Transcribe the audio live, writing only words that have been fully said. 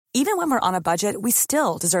Even when we're on a budget, we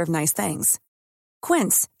still deserve nice things.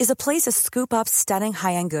 Quince is a place to scoop up stunning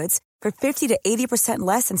high-end goods for 50 to 80%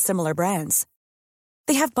 less than similar brands.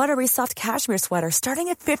 They have buttery soft cashmere sweaters starting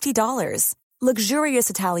at $50, luxurious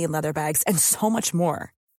Italian leather bags, and so much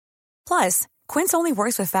more. Plus, Quince only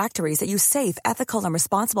works with factories that use safe, ethical, and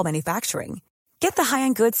responsible manufacturing. Get the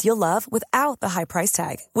high-end goods you'll love without the high price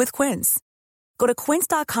tag with Quince. Go to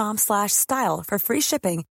quince.com/style for free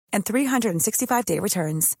shipping and 365-day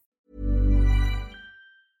returns.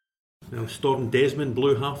 Now, Storm Desmond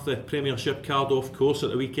blew half the Premiership card off course at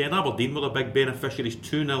the weekend. Aberdeen were the big beneficiaries,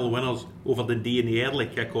 2-0 winners over Dundee in the early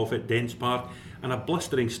kick-off at Dens Park, and a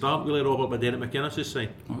blistering start, really, Robert, by Derek McInnes' side.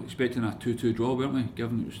 Well, expecting a 2-2 draw, weren't we,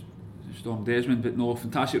 given it was Storm Desmond, but no,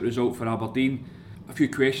 fantastic result for Aberdeen. A few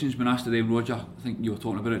questions been asked of them, Roger. I think you were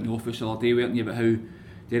talking about it in the office the other day, weren't you, about how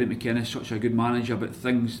Derek McInnes is such a good manager, but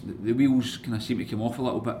things, the wheels kind of seem to come off a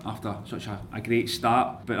little bit after such a great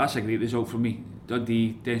start. But that's a great result for me.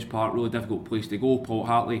 Dundee, Dens Park, really difficult place to go. Paul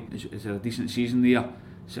Hartley is a decent season there,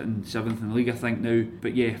 sitting 7th in the league I think now.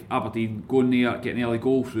 But yeah, Aberdeen going there, getting an early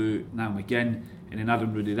goal through Niall McGinn, and then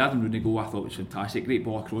Adam Rooney. The Adam Rooney goal I thought was fantastic. Great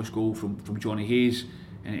ball across goal from Johnny Hayes,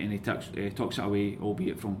 and he tucks it away,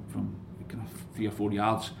 albeit from kind of 3 or 4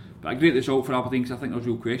 yards. But a great result for Aberdeen, because I think there was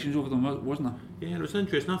real questions over them, wasn't there? Yeah, it was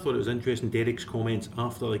interesting. I thought it was interesting, Derek's comments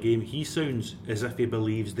after the game. He sounds as if he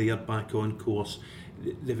believes they are back on course.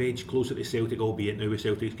 They've edged closer to Celtic, albeit now with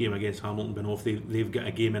Celtic's game against Hamilton been off, they've got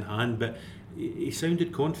a game in hand, but he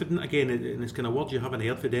sounded confident again, and it's kind of words you haven't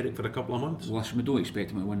heard for Derek for a couple of months. Well, listen, we don't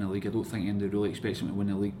expect him to win the league. I don't think anybody really expects him to win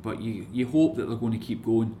the league, but you hope that they're going to keep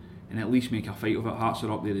going and at least make a fight of it. Hearts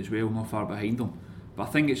are up there as well, not far behind them. But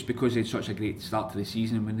I think it's because they had such a great start to the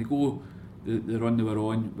season, and when they go the run they were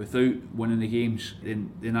on without winning the games,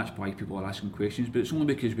 then that's why people are asking questions. But it's only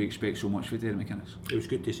because we expect so much for Derek McInnes. It was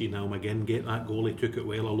good to see Niall McGinn get that goal. He took it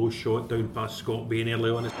well, a low shot down past Scott Bain early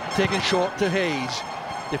on. Taken short to Hayes,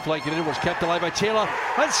 deflected inwards, kept alive by Taylor,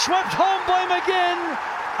 and swept home by McGinn.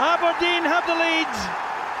 Aberdeen have the lead.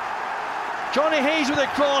 Johnny Hayes with a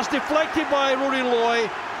cross, deflected by Rory Loy,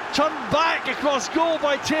 turned back across goal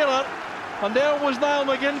by Taylor, and there was Niall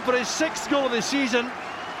McGinn for his 6th goal of the season.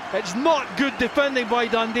 It's not good defending by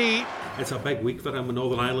Dundee. It's a big week for him in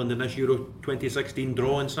Northern Ireland in this Euro 2016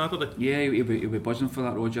 draw on Saturday. Yeah, he'll be buzzing for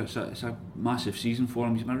that, Roger. It's a massive season for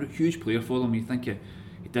him. He's been a huge player for them. You think he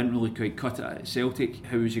didn't really quite cut it at Celtic.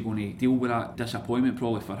 How is he going to deal with that disappointment?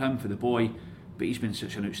 Probably for him, for the boy. But he's been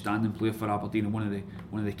such an outstanding player for Aberdeen and one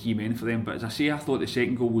of the key men for them. But as I say, I thought the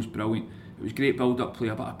second goal was brilliant. It was great build-up play,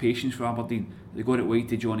 a bit of patience for Aberdeen. They got it wide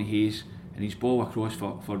to Johnny Hayes, and his ball across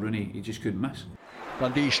for Rooney, he just couldn't miss.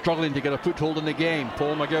 Dundee struggling to get a foothold in the game.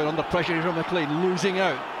 Paul McGowan under pressure from McLean, losing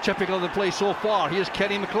out. Typical of the play so far. Here's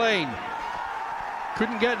Kenny McLean.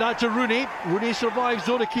 Couldn't get that to Rooney. Rooney survives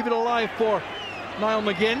though to keep it alive for Niall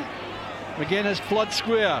McGinn. McGinn has flood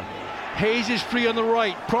square. Hayes is free on the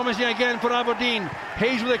right. Promising again for Aberdeen.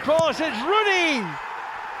 Hayes with a cross. It's Rooney!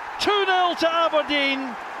 2-0 to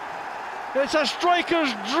Aberdeen. It's a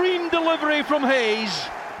striker's dream delivery from Hayes.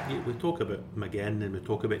 We talk about McGinn and we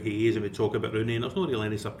talk about Hayes and we talk about Rooney, and there's not really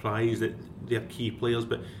any surprise that they're key players,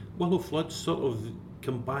 but Willo Flood sort of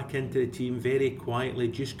come back into the team very quietly,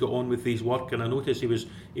 just got on with his work, and I noticed he was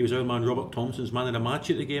our man Robert Thompson's man of the match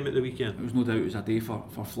at the game at the weekend. It was no doubt it was a day for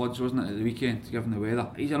Floods, wasn't it, at the weekend, given the weather.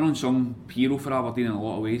 He's an unsung hero for Aberdeen in a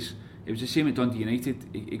lot of ways. It was the same at Dundee United.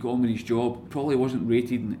 He got on with his job, probably wasn't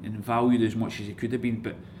rated and valued as much as he could have been,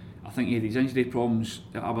 but I think he had his injury problems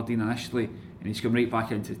at Aberdeen initially, and he's come right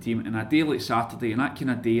back into the team. And a day like Saturday, and that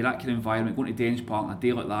kind of day, that kind of environment, going to Dens Park on a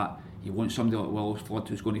day like that, you want somebody like Willo Flood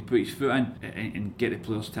who's going to put his foot in and get the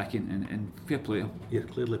players ticking, and fair play. You're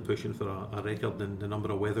clearly pushing for a record in the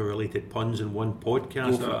number of weather-related puns in one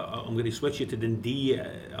podcast. I'm going to switch you to Dundee.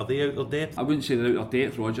 Are they out of depth? I wouldn't say they're out of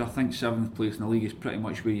depth, Roger. I think 7th place in the league is pretty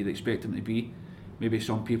much where you'd expect them to be. Maybe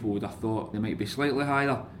some people would have thought they might be slightly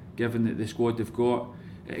higher, given that the squad they've got.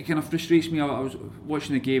 It kind of frustrates me. I was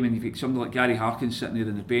watching the game and you've got somebody like Gary Harkins sitting there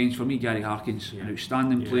on the bench. For me, Gary Harkins, an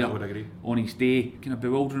outstanding player on his day. Kind of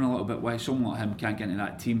bewildering a little bit why someone like him can't get into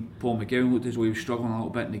that team. Paul McGowan looked as though he was struggling a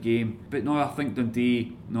little bit in the game. But no, I think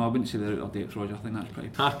Dundee, I wouldn't say they're out of depth, Roger. I think that's pretty...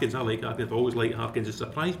 Harkins, I like Harkins. I've always liked Harkins. It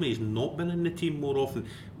surprised me he's not been in the team more often.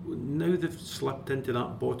 Now they've slipped into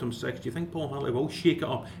that bottom 6, do you think Paul Hartley will shake it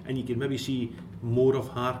up and you can maybe see more of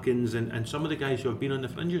Harkins and some of the guys who have been on the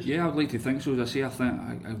fringes? Yeah, I'd like to think so. As I say,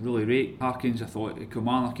 I really rate Harkins. I thought at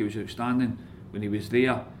Kilmarnock he was outstanding when he was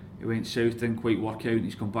there. He went south, didn't quite work out, and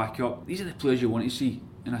he's come back up. These are the players you want to see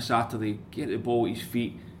on a Saturday. Get the ball at his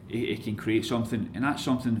feet he can create something, and that's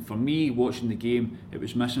something for me watching the game it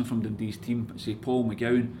was missing from Dundee's team. Say Paul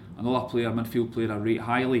McGowan, another player, midfield player I rate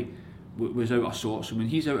highly, was out of sorts, and when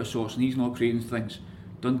he's out of sorts and he's not creating things,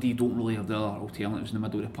 Dundee don't really have the other alternatives in the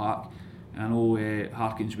middle of the park. And I know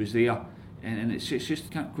Harkins was there, and it's just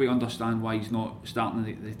can't quite understand why he's not starting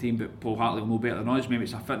the team, but Paul Hartley will know better than us. Maybe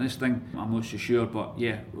it's a fitness thing, I'm not so sure, but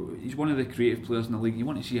yeah, he's one of the creative players in the league. You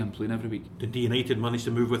want to see him playing every week. Dundee United managed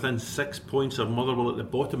to move within 6 points of Motherwell at the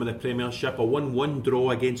bottom of the Premiership, a 1-1 draw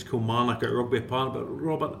against Kilmarnock at Rugby Park. But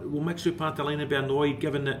Robert, will Mixu Pantalina be annoyed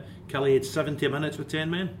given that Kelly had 70 minutes with 10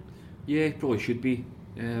 men? Yeah, probably should be,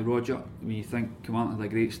 Roger. I mean, you think Kilmarnock had a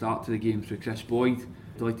great start to the game through Chris Boyd,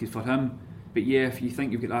 delighted for him. But yeah, if you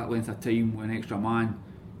think you've got that length of time with an extra man,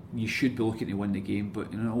 you should be looking to win the game.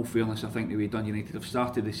 But in all fairness, I think the way Dundee United have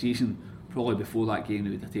started the season, probably before that game they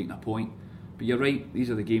would have taken a point. But you're right, these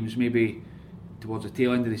are the games maybe towards the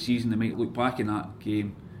tail end of the season they might look back in that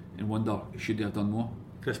game and wonder, should they have done more?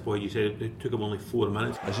 Chris Boyd, you said it took him only 4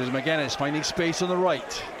 minutes. This is McGuinness finding space on the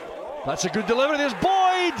right. That's a good delivery, there's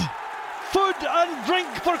Boyd! Food and drink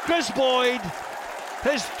for Chris Boyd.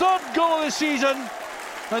 His 3rd goal of the season.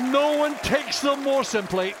 And no one takes them more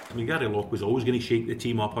simply. I mean, Gary Locke was always going to shake the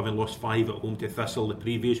team up, having lost 5 at home to Thistle the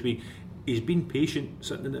previous week. He's been patient,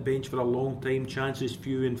 sitting on the bench for a long time, chances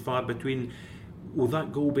few and far between. Will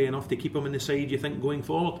that goal be enough to keep him in the side, you think, going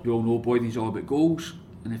forward? We all know Boyd's all about goals,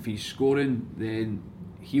 and if he's scoring, then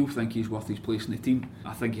he'll think he's worth his place in the team.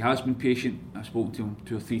 I think he has been patient. I've spoken to him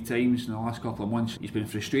 2 or 3 times in the last couple of months. He's been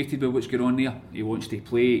frustrated with what's going on there. He wants to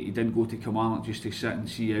play. He didn't go to Kilmarnock just to sit and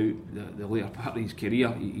see out the later part of his career.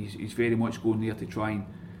 He's very much going there to try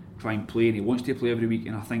and play, and he wants to play every week,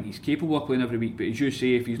 and I think he's capable of playing every week. But as you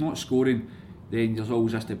say, if he's not scoring, then there's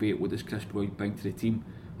always this debate, what does Chris Boyd bring to the team?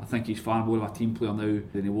 I think he's far more of a team player now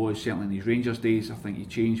than he was certainly in his Rangers days. I think he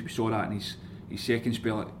changed. We saw that in his second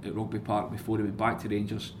spell at Rugby Park before he went back to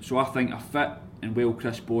Rangers. So I think a fit and well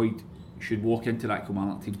Chris Boyd should walk into that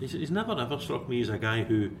Kilmarnock team. He's never ever struck me as a guy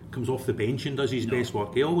who comes off the bench and does his best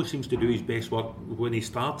work. He always seems to do his best work when he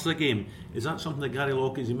starts a game. Is that something that Gary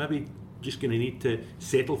Locke, is he maybe just going to need to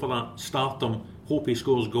settle for that, start him, hope he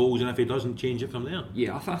scores goals, and if he doesn't, change it from there?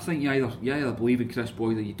 Yeah, I think you either believe in Chris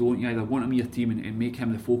Boyd or you don't. You either want him in your team and make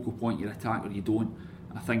him the focal point of your attack, or you don't.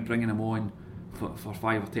 I think bringing him on for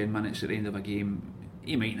 5 or 10 minutes at the end of a game,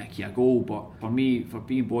 he might nick you a goal, but for me, for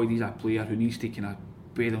being Boyd, he's a player who needs to kind of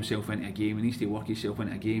bed himself into a game, he needs to work himself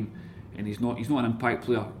into a game, and he's not an impact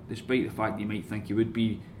player, despite the fact that you might think he would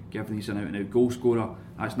be, given he's an out-and-out goal scorer.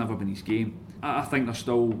 That's never been his game. I think there's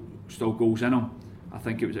still goals in him. I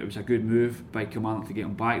think it was a good move by Kilmarnock to get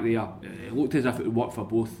him back there. It looked as if it would work for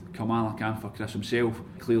both Kilmarnock and for Chris himself.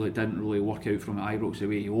 Clearly it didn't really work out from Ibrox the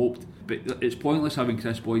way he hoped. But it's pointless having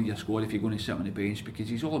Chris Boyd in your squad if you're going to sit on the bench, because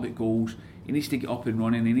he's all about goals. He needs to get up and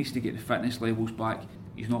running, he needs to get the fitness levels back.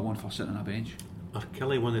 He's not one for sitting on a bench. Are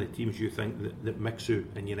Kelly one of the teams you think that Mixu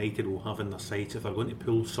and United will have in their sights if they're going to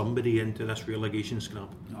pull somebody into this relegation scrap?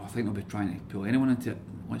 No, I think they'll be trying to pull anyone into it.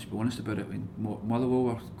 Let's be honest about it. When Motherwell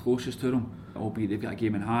were closest to them, albeit they've got a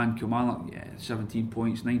game in hand. Kilmarnock, 17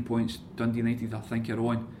 points, 9 points. Dundee United, I think, are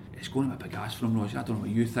on. It's going to be a big ask for them, Roger. I don't know what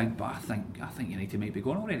you think, but I think United might be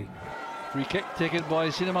gone already. Free kick taken by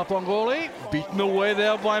Cinema Pongoli. Beaten away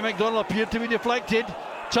there by McDonald, appeared to be deflected.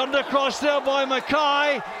 Turned across there by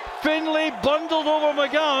Mackay. Finlay bundled over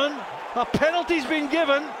McGowan. A penalty's been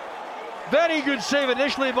given. Very good save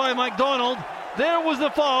initially by McDonald. There was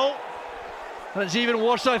the foul. And it's even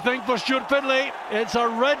worse, I think, for Stuart Finlay. It's a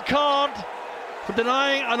red card for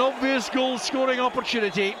denying an obvious goal scoring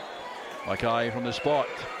opportunity. Mackay from the spot.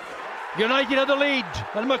 United have the lead,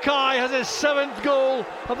 and Mackay has his 7th goal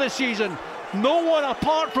of the season. No one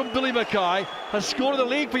apart from Billy Mackay has scored in the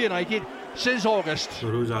league for United since August.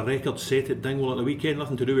 There was a record set at Dingwall at the weekend,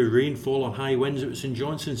 nothing to do with rainfall or high winds. It was St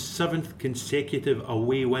Johnstone's 7th consecutive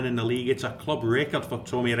away win in the league. It's a club record for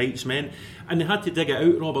Tommy Wright's men, and they had to dig it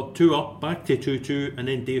out. Robert, 2 up, back to 2-2, and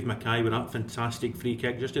then Dave Mackay with that fantastic free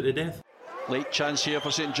kick just at the death. Late chance here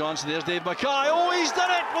for St Johnstone. There's Dave Mackay. Oh, he's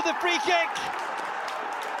done it with the free kick.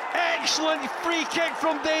 Excellent free kick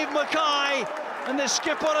from Dave Mackay, and the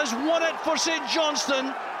skipper has won it for St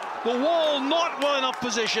Johnstone. The wall not well enough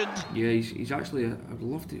positioned. Yeah, he's actually, I'd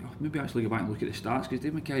love to maybe actually go back and look at the stats, because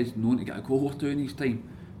Dave Mackay's known to get a goal or two in his time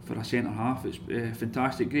for a centre half. It's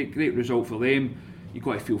fantastic, great result for them. You've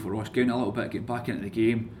got to feel for Ross County a little bit, getting back into the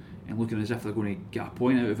game and looking as if they're going to get a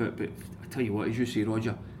point out of it. But I tell you what, as you say,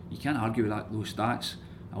 Roger, you can't argue with those stats.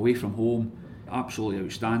 Away from home, absolutely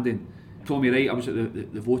outstanding. Tommy Wright, I was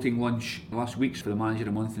at the voting lunch last week for the manager of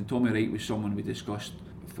the month, and Tommy Wright was someone we discussed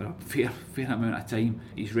for a fair amount of time.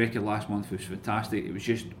 His record last month was fantastic. It was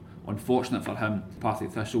just unfortunate for him.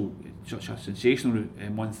 Partick Thistle, such a sensational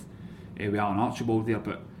month with Alan Archibald there,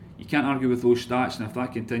 but you can't argue with those stats, and if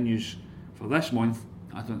that continues for this month,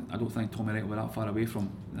 I don't think Tommy Wright will be that far away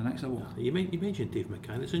from the next level. You mentioned Dave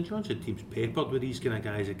McCann. The St Johnstone team's peppered with these kind of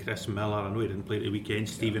guys, like Chris Miller, I know he didn't play at the weekend,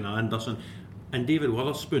 Stephen Anderson, and David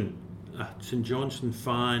Witherspoon, a St Johnstone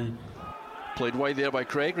fan. Played wide there by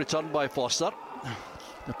Craig, returned by Foster.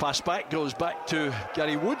 The pass back goes back to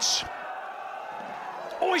Gary Woods.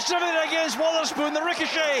 Oh, he's driven it against Witherspoon. The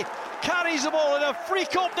ricochet carries the ball in a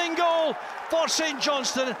freak opening goal for St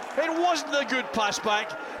Johnstone. It wasn't a good pass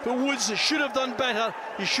back, but Woods should have done better.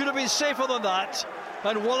 He should have been safer than that.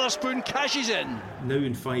 And Witherspoon cashes in. Now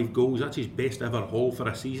in 5 goals, that's his best ever haul for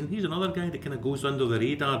a season. He's another guy that kind of goes under the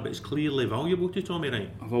radar, but is clearly valuable to Tommy Wright.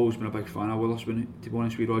 I've always been a big fan of Witherspoon, to be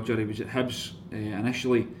honest with Roger. He was at Hibs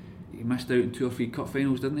initially. He missed out in 2 or 3 cup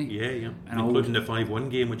finals, didn't he? Yeah. And including the 5-1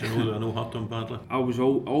 game, which I know hurt him badly. Have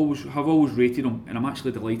always rated him, and I'm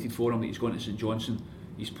actually delighted for him that he's gone to St Johnstone.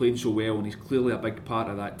 He's played so well, and he's clearly a big part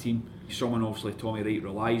of that team. He's someone obviously Tommy Wright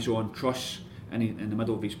relies on, trusts in the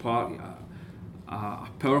middle of his park. A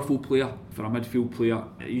powerful player for a midfield player.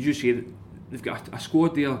 You just say that they've got a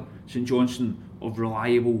squad there, St Johnstone, of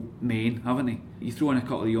reliable men, haven't they? You throw in a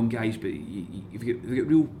couple of young guys, but you've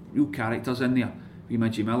got real characters in there.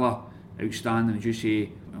 Midgie Miller, outstanding, as you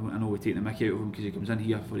say. I know we take the mickey out of him because he comes in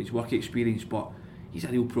here for his work experience, but he's a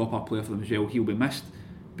real proper player for them as well. He'll be missed,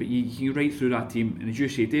 but you right through that team, and as you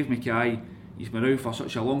say, Dave Mackay, he's been around for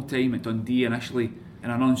such a long time at Dundee initially,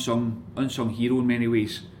 and an unsung hero in many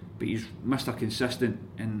ways, but he's Mr. Consistent,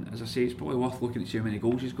 and as I say, it's probably worth looking to see how many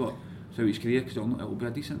goals he's got throughout his career, because it'll be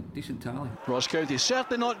a decent tally. Ross County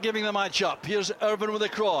certainly not giving the match up. Here's Irvine with a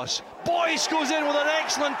cross. Boyce goes in with an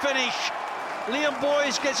excellent finish. Liam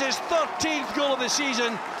Boyce gets his 13th goal of the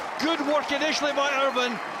season. Good work initially by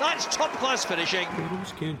Irvine. That's top-class finishing.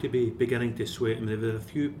 Ross County be beginning to sweat him. They've had a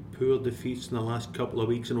few poor defeats in the last couple of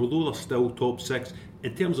weeks, and although they're still top 6,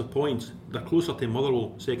 in terms of points, they're closer to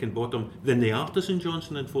Motherwell, second bottom, than they are to St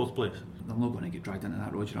Johnstone in 4th place. They're not going to get dragged into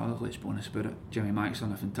that, Roger, either, let's be honest about it. Jimmy Mack's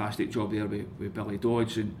done a fantastic job there with Billy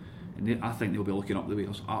Dodge, and I think they'll be looking up the way.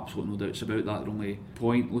 There's absolutely no doubts about that. They're only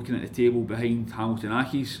point looking at the table behind Hamilton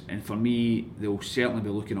Accies, and for me, they'll certainly be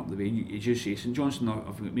looking up the way. As you say, St Johnstone have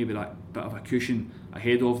got maybe that bit of a cushion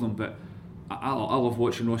ahead of them, but I love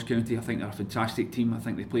watching Ross County. I think they're a fantastic team. I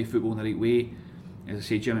think they play football in the right way. As I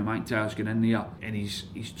say, Jimmy McIntyre's gone in there, and he's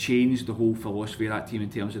changed the whole philosophy of that team in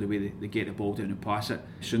terms of the way they get the ball down and pass it.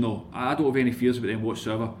 So no, I don't have any fears about them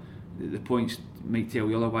whatsoever. The points might tell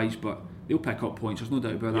you otherwise, but they'll pick up points, there's no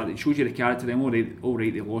doubt about that. It shows you the character. Them all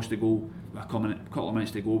right, they lost the goal with a couple of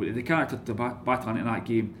minutes to go, but the character to battle into that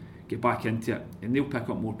game, get back into it, and they'll pick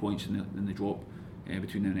up more points than the drop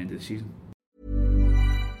between now and the end of the season.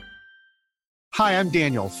 Hi, I'm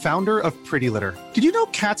Daniel, founder of Pretty Litter. Did you know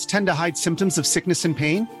cats tend to hide symptoms of sickness and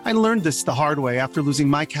pain? I learned this the hard way after losing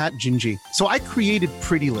my cat, Gingy. So I created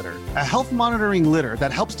Pretty Litter, a health monitoring litter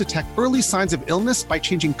that helps detect early signs of illness by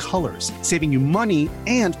changing colors, saving you money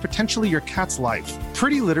and potentially your cat's life.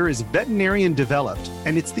 Pretty Litter is veterinarian developed,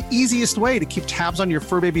 and it's the easiest way to keep tabs on your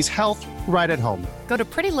fur baby's health right at home. Go to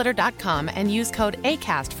prettylitter.com and use code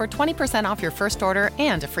ACAST for 20% off your first order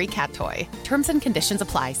and a free cat toy. Terms and conditions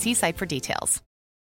apply. See site for details.